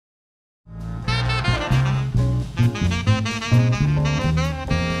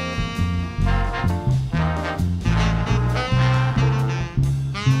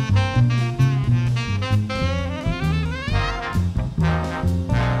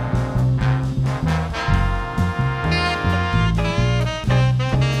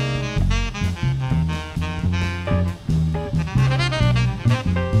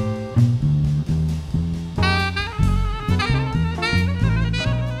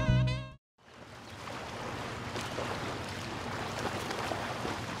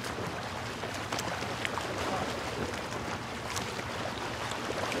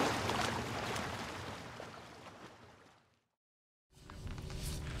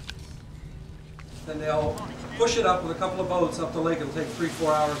then they'll push it up with a couple of boats up the lake. It'll take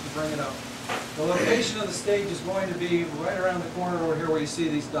 3-4 hours to bring it up. The location of the stage is going to be right around the corner over here where you see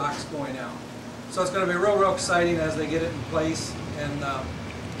these docks going out. So it's going to be real exciting as they get it in place and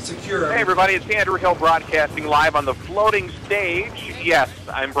secure. Hey everybody, it's Andrew Hill broadcasting live on the floating stage. Yes,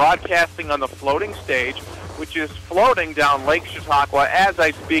 I'm broadcasting on the floating stage, which is floating down Lake Chautauqua. As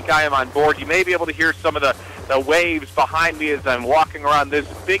I speak, I am on board. You may be able to hear some of the waves behind me as I'm walking around this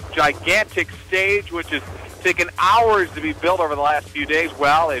big, gigantic stage, which has taken hours to be built over the last few days.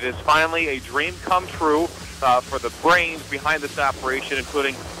 Well, it is finally a dream come true for the brains behind this operation,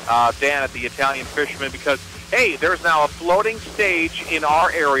 including Dan at the Italian Fisherman, because, hey, there's now a floating stage in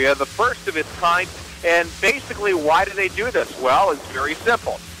our area, the first of its kind. And basically, why do they do this? Well, it's very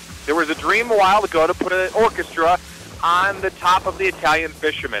simple. There was a dream a while ago to put an orchestra on the top of the Italian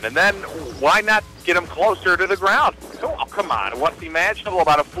Fisherman, and then why not get them closer to the ground? Oh, come on, what's imaginable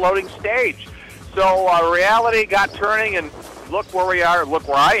about a floating stage? So reality got turning, and look where we are, look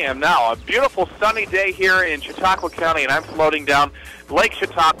where I am now. A beautiful sunny day here in Chautauqua County, and I'm floating down Lake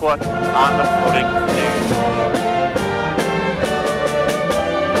Chautauqua on the floating